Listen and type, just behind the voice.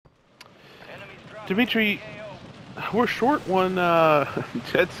Dimitri, we're short one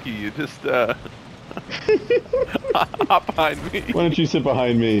jet ski. You just hop behind me. Why don't you sit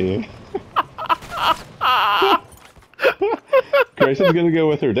behind me? Grayson's gonna go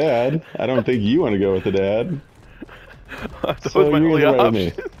with her dad. I don't think you want to go with the dad. That So was my you're only gonna ride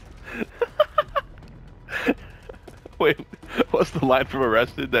with option. me. Wait, what's the line from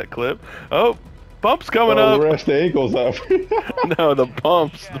Arrested? That clip? Oh, bump's coming Oh, up. rest the ankles up. No, the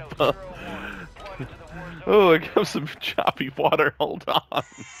bumps. The bump. Oh, here comes some choppy water. Hold on.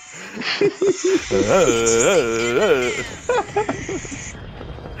 Yeah.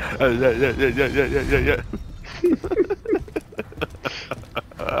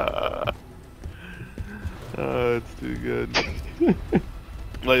 Oh, it's too good.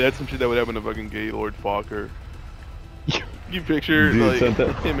 Like, that's some shit that would happen to fucking Gaylord Fokker. You picture, Dude, like,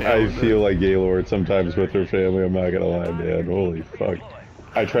 sometimes him I having feel like Gaylord sometimes with her family. I'm not gonna lie, man. Holy fuck.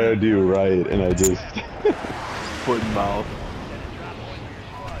 I try to do right, and I just... foot and mouth.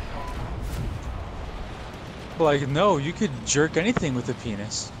 Like, no, you could jerk anything with a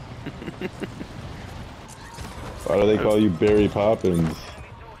penis. Why do they call you Barry Poppins?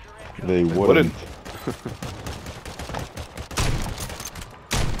 They wouldn't.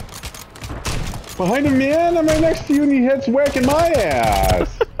 Behind him, man! I'm right next to you and he head's whacking my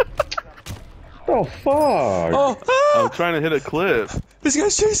ass! Oh, fuck! Oh, I'm trying to hit a cliff. this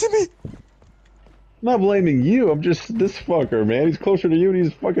guy's chasing me! I'm not blaming you, I'm just this fucker, man. He's closer to you and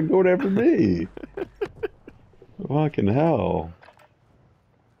he's fucking going after me. Fucking hell.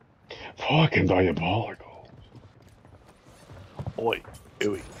 Fucking diabolical. Oi,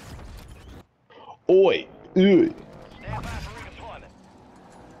 ooey. Oi! Oi!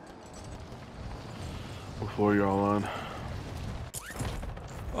 Before you're all on.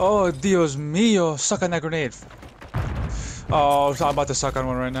 Oh, Dios mío, suck on that grenade. Oh, I'm about to suck on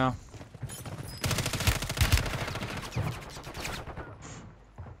one right now.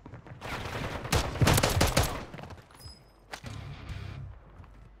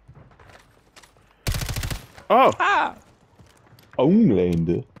 Oh! Ah!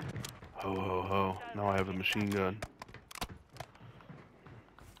 Homeland. Ho ho ho. Now I have a machine gun.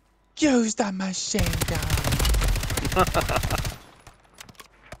 Use the machine gun.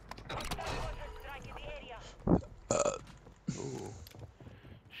 Ooh.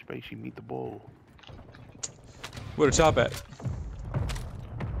 Spacey meatball. Where the top at?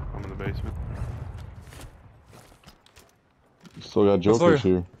 I'm in the basement. Still got jokers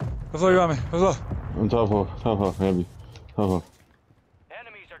here. How far you on me? What's up? On top of, heavy. Top of.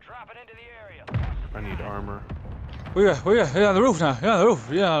 Enemies are dropping into the area. I need armor. Where you at? Where you at? You're on the roof now. You're on the roof.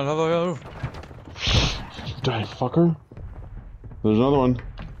 Yeah, on the roof. Die, fucker. There's another one.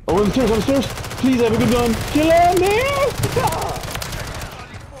 Oh, on the stairs, Please have a good gun. Kill him, man!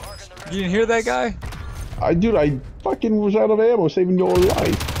 You didn't hear that guy? Dude, I fucking was out of ammo saving your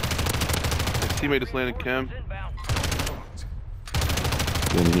life. His teammate is landing chem.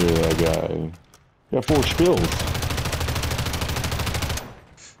 Didn't hear that guy. Got 4 spills.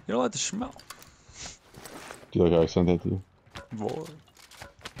 You don't like the smell. Do you like how I sent that to you? Boy.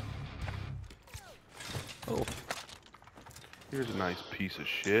 Oh. Here's a nice piece of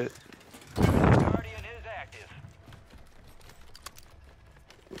shit. Guardian is active.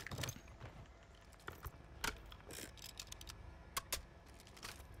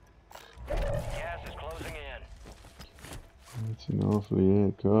 Gas is closing in. That's an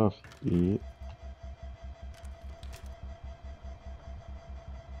awfully coffee.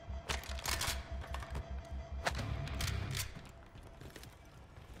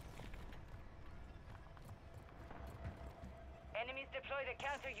 Enemies deploy the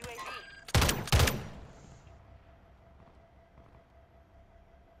counter UAV.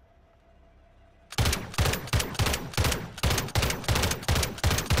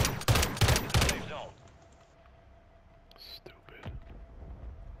 Safe zone. Stupid.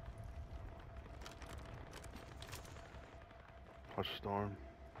 Watch storm.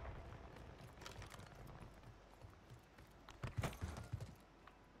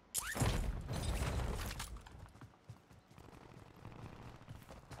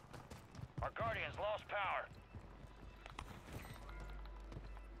 Our Guardians lost power.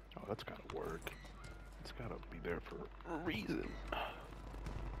 Oh, that's gotta work. It's gotta be there for a reason.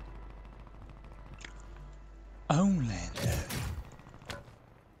 Homelander.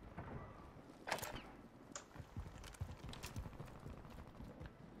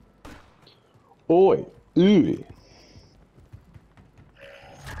 Oi! Ui!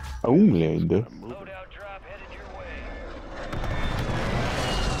 Homelander. Loadout drop headed your way.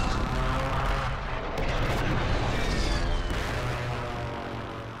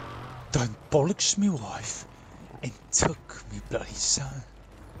 Done bollocks me wife and took me bloody son.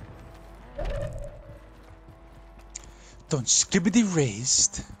 Done skibbity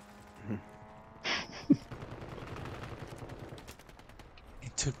raised and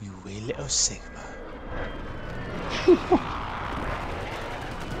took me way little Sigma.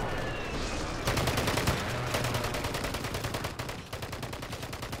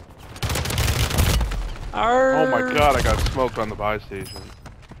 Oh my god, I got smoked on the buy station.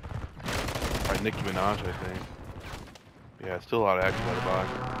 By Nicki Minaj, I think. Yeah, still a lot of action by the buy.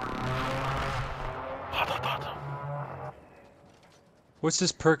 What's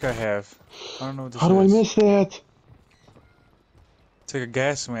this perk I have? I don't know what this How is. do I miss that? It's like a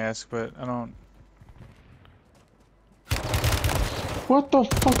gas mask, but I don't... What the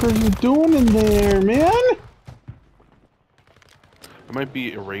fuck are you doing in there, man? It might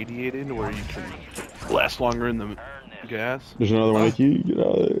be irradiated where you can last longer in the gas. There's another one like you. Get out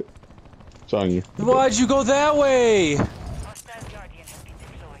of there. It's on you. Why'd you go that way? Hostile Guardian has been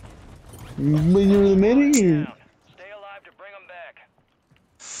deployed. When you're in the middle, you... Down. Stay alive to bring them back.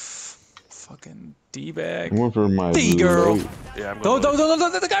 Fucking D-bag. I went for my D-girl. blue. Yeah, I'm going Don't,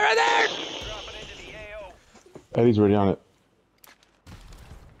 the guy right there! Dropping into the AO. Eddie's already on it.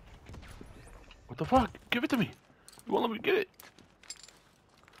 What the fuck? Give it to me. You won't let me get it.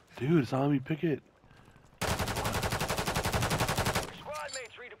 Dude, it's not letting me pick it. Squad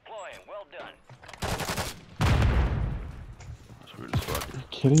mates redeploying. Well done. That's weird as fuck.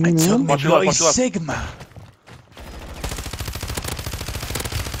 Kidding me, I took man? me Watch your left, bloody watch your left. Sigma.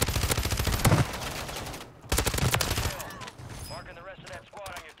 Marking the rest of that squad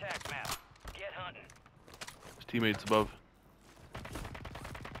on your tac map. Get hunting. His teammates above.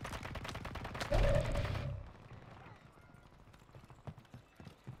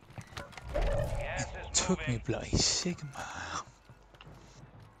 Gas is Took moving. me bloody Sigma. I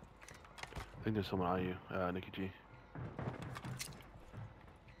think there's someone on you, Nikki G.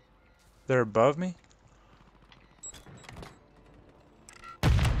 They're above me?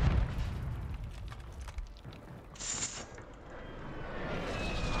 So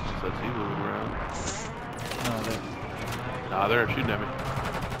that's you moving around. No, they Nah, they're shooting at me.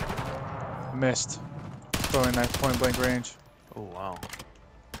 missed. Throwing knife point blank range. Oh, wow.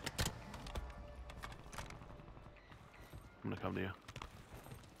 I'm gonna come to you.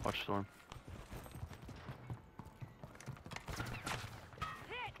 Watch Storm.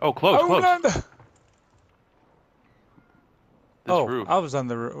 Oh, close, close. This This roof. I was on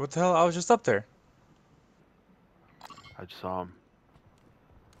the roof. What the hell? I was just up there. I just saw him.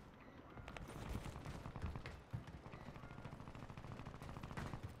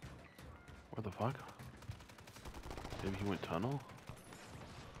 What the fuck? Maybe he went tunnel?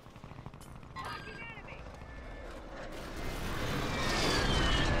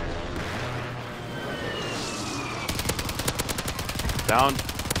 Down.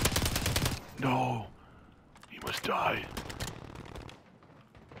 No. He must die.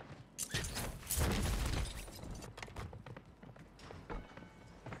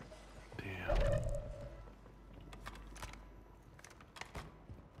 Damn.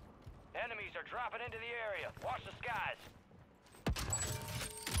 Enemies are dropping into the area. Watch the skies.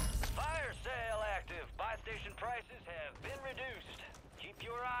 Fire sale active. Buy station prices have been reduced. Keep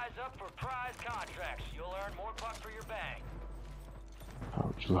your eyes up for prize contracts. You'll earn more buck for your bang. How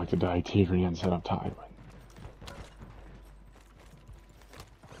would you like to die, Tyrion set up Tywin?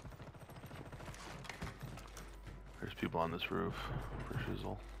 There's people on this roof for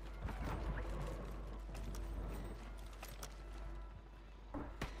shizzle.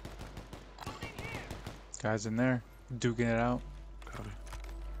 Guys in there, duking it out. Copy.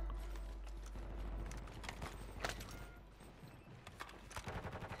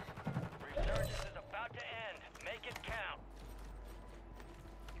 Resurgence is about to end. Make it count.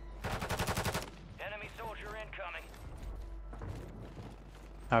 Enemy soldier incoming.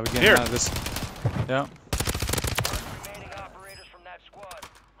 How we getting Here. out of this? Yeah. Remaining operators from that squad.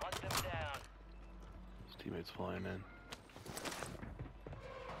 Hunt them down. His teammates flying in.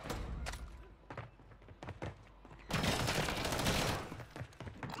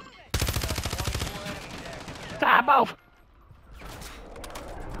 Stop off!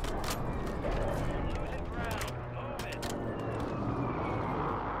 Losing ground. Move it.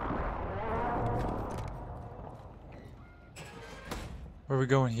 Where we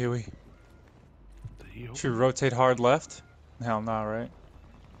going, Huey? Did he open? Should we rotate hard left? Hell no, right?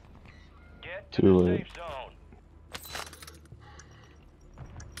 Get to Too the late. safe zone.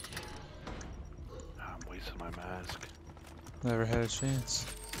 I'm wasting my mask. Never had a chance.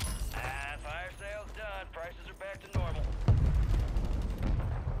 Fire sale's done. Prices are back to normal.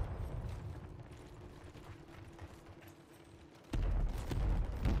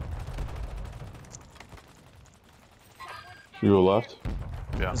 You go left?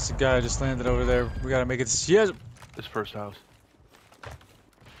 Yeah. This guy just landed over there. We gotta make it. Yes. This first house.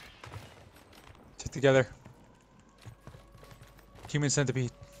 Stick together. Human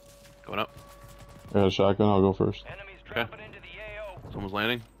centipede. Going up. I got a shotgun, I'll go first. Enemies Okay. dropping into the AO. Someone's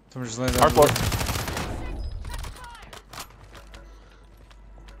landing. Someone just landed. Hard on floor. the-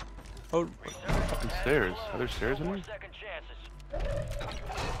 Oh, Fucking stairs. Are there stairs in here? Second chances.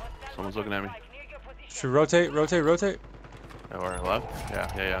 Someone's looking at me. should we rotate, rotate, rotate? Oh, or left?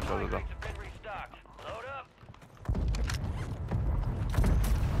 Yeah. Go. Have been restocked. Load up.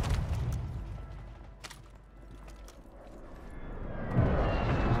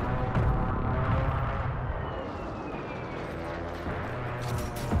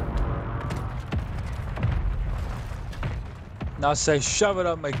 Now say, shove it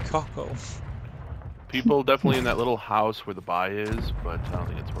up my cockle. People definitely in that little house where the buy is, but I don't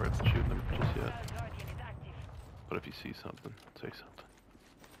think it's worth shooting them just yet. But if you see something, say something.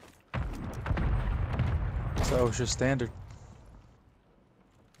 So it's just standard.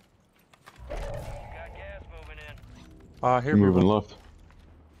 Got gas moving in. Here, Moving bro. left.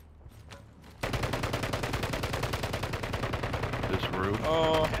 This roof,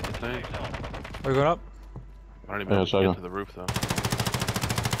 Oh, I think. are we going up? I don't even Yeah, know if we can shotgun. get to the roof though.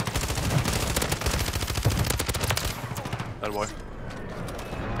 That boy.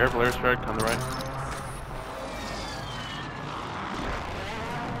 Careful, airstrike on the right.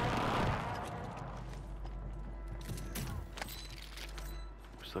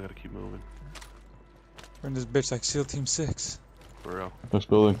 We still gotta keep moving. We're in this bitch like SEAL Team 6. For real. Next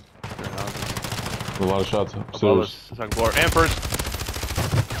building. There are houses. A lot of shots Above upstairs. us, second floor. And first!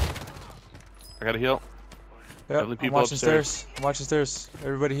 I gotta heal. Yep, Definitely I'm people watching upstairs. stairs. I'm watching stairs.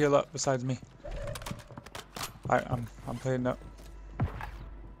 Everybody heal up besides me. Alright, I'm playing up.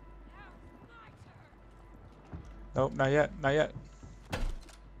 Nope, not yet, not yet.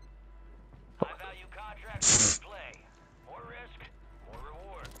 High value contracts in play. More risk, more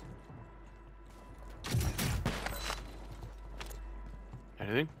reward.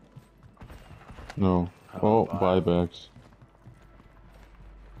 Anything? No. Oh, buy. buybacks.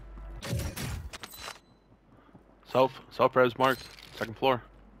 Self-res marked. Second floor.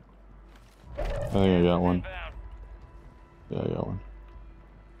 I think I got one. Inbound. Yeah, I got one.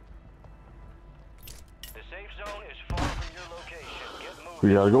 The safe zone is far from your location. Get moving.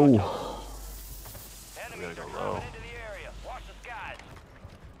 We gotta go. Enemies go are low. dropping into the area. Watch the skies.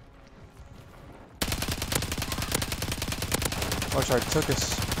 Watch our took us.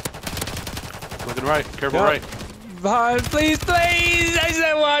 Looking right. Careful Yep. right. Behind, please, please! I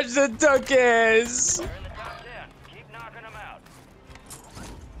said watch the tookers! They're in the top 10. Keep knocking them out.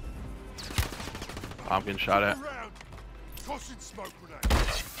 I'm getting shot at. Tossing smoke grenade.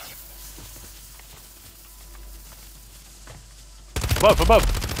 Above.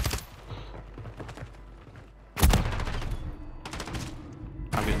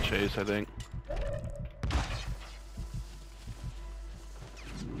 I'm getting chased, I think.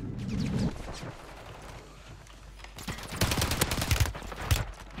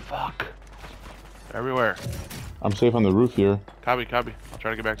 Fuck. Everywhere. I'm safe on the roof here. Copy. Trying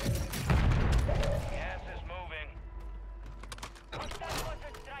to get back. Gas is moving.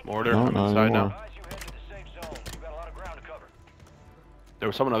 Mortar No, from not inside anymore. now. Advise you head to the safe zone. You've got a lot of ground to cover. There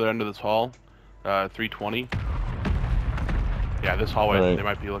was someone other end of this hall. 320. Yeah, this hallway. Right. They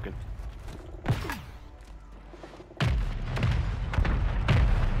might be looking.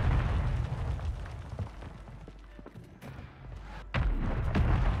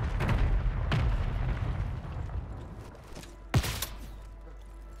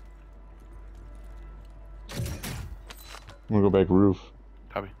 I'm gonna go back roof.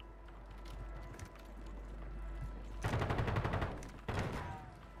 Copy.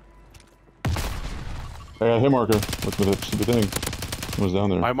 I got a hit marker. Look for the stupid thing. It was down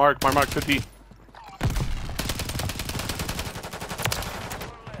there. My mark 50.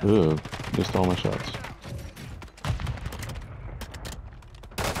 Ugh. Missed all my shots.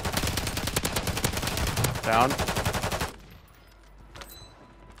 Down.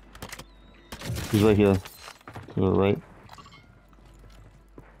 He's right here. To the right.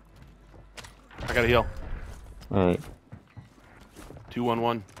 I gotta heal. Alright.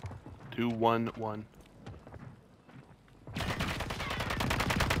 211. 211.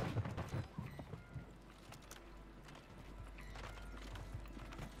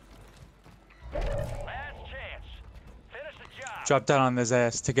 Last chance. Finish the job. Drop down on his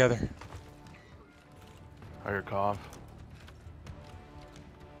ass together. I hear cough.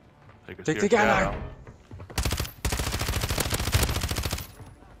 Take a Stick serious together. shot out.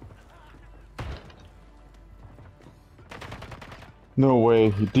 No way.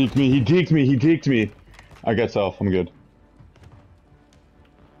 He deked me. He deked me. He deked me. I got self. I'm good.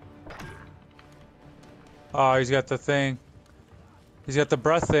 Oh, he's got the thing. He's got the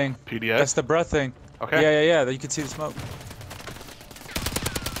breath thing. PDS? That's the breath thing. Okay. Yeah. You can see the smoke.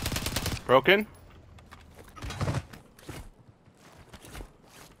 Broken?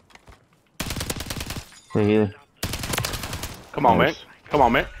 Right here. Come on, Nice. man. Come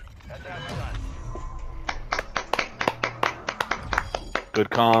on, man. Good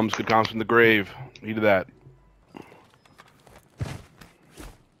comms from the grave. Needed that.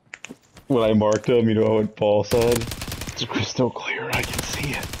 When I marked him, you know what Paul said? It's crystal clear. I can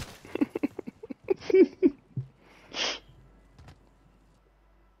see it.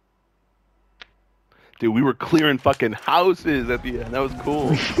 Dude, we were clearing fucking houses at the end. That was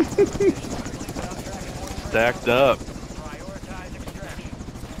cool. Stacked up. Prioritize extraction.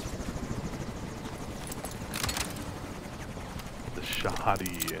 The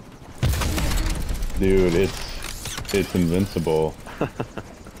shoddy. Dude, it's invincible.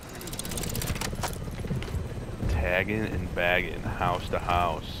 Tagging and bagging house to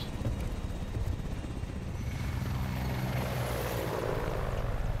house.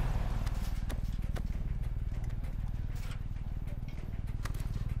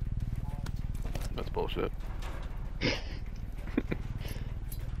 That's bullshit.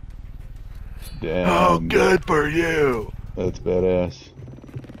 Damn. Oh, good for you. That's badass.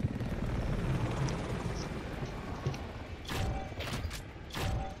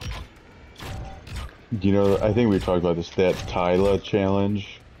 You know, I think we talked about this. That Tyla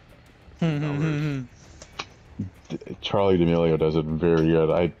challenge. Charlie D'Amelio does it very good.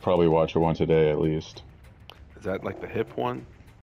 I'd probably watch it once a day at least. Is that like the hip one?